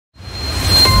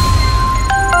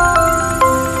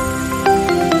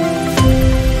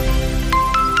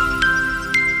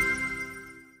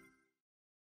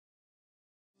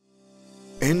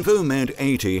Envomed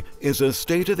 80 is a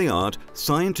state-of-the-art,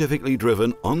 scientifically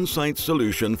driven on-site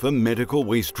solution for medical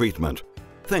waste treatment.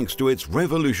 Thanks to its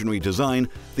revolutionary design,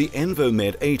 the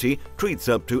Envomed 80 treats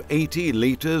up to 80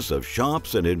 liters of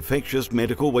sharps and infectious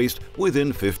medical waste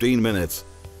within 15 minutes.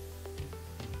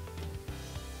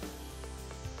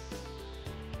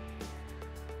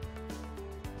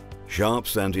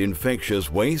 Sharps and infectious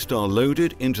waste are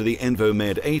loaded into the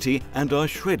Envomed 80 and are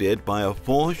shredded by a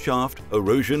 4-shaft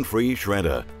erosion-free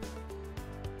shredder.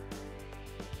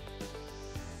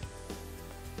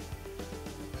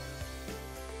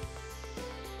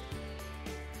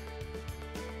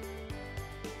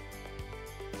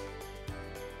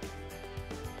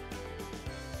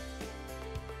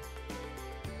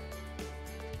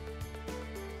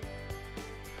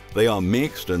 They are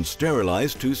mixed and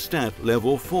sterilized to STAATT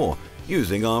level 4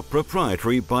 using our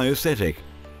proprietary biocetic.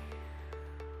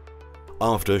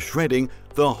 After shredding,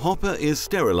 the hopper is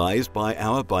sterilized by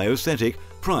our biocetic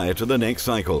prior to the next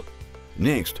cycle.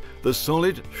 Next, the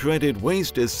solid shredded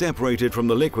waste is separated from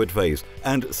the liquid phase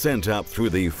and sent up through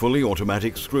the fully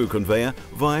automatic screw conveyor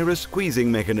via a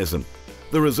squeezing mechanism.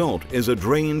 The result is a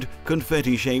drained,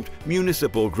 confetti-shaped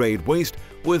municipal-grade waste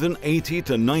with an 80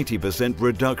 to 90%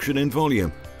 reduction in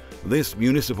volume. This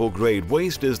municipal-grade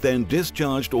waste is then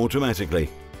discharged automatically.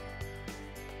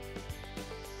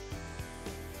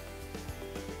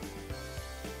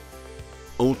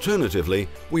 Alternatively,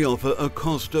 we offer a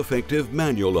cost-effective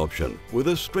manual option with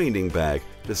a straining bag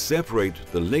to separate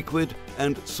the liquid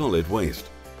and solid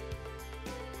waste.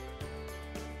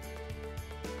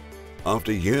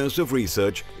 After years of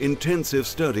research, intensive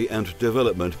study and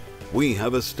development, we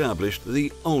have established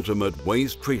the ultimate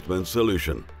waste treatment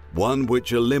solution. One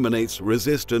which eliminates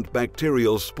resistant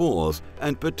bacterial spores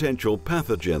and potential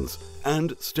pathogens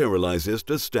and sterilizes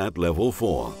to STAATT level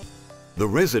 4. The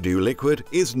residue liquid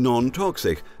is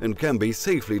non-toxic and can be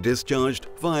safely discharged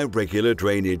via regular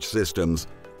drainage systems.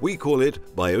 We call it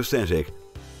biocetic.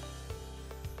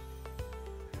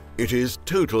 It is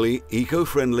totally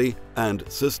eco-friendly and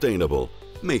sustainable,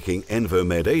 making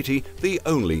Envomed 80 the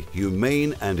only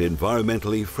humane and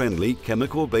environmentally friendly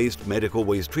chemical-based medical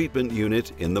waste treatment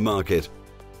unit in the market.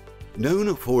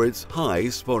 Known for its high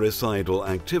sporicidal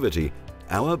activity,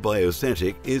 our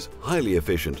biocetic is highly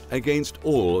efficient against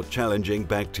all challenging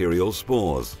bacterial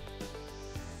spores.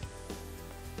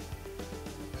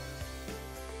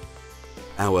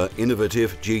 Our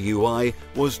innovative GUI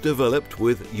was developed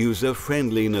with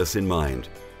user-friendliness in mind.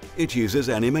 It uses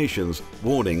animations,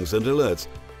 warnings and alerts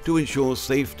to ensure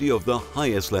safety of the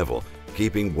highest level,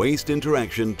 keeping waste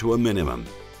interaction to a minimum.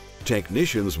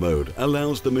 Technicians mode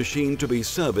allows the machine to be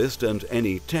serviced and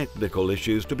any technical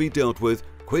issues to be dealt with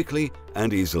quickly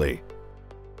and easily.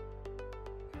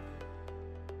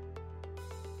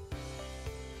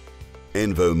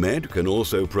 Envomed can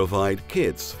also provide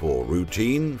kits for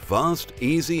routine, fast,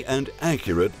 easy and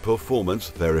accurate performance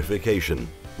verification,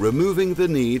 removing the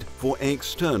need for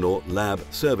external lab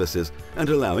services and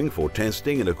allowing for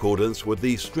testing in accordance with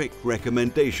the strict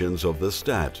recommendations of the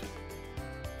STAATT.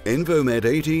 Envomed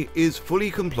 80 is fully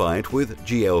compliant with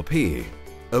GLP.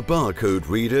 A barcode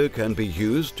reader can be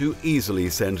used to easily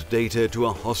send data to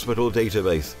a hospital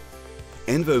database.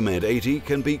 Envomed 80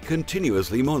 can be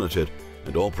continuously monitored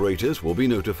and operators will be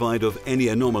notified of any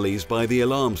anomalies by the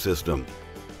alarm system.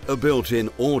 A built-in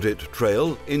audit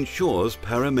trail ensures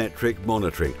parametric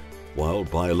monitoring, while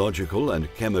biological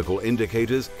and chemical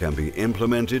indicators can be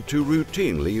implemented to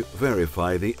routinely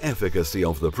verify the efficacy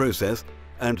of the process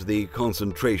and the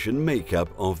concentration makeup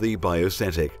of the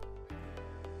biocetic.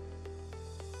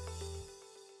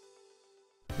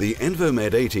 The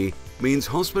Envomed 80 means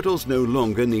hospitals no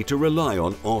longer need to rely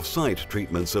on off-site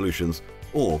treatment solutions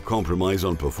or compromise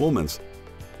on performance.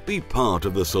 Be part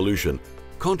of the solution.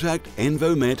 Contact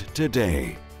Envomed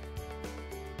today.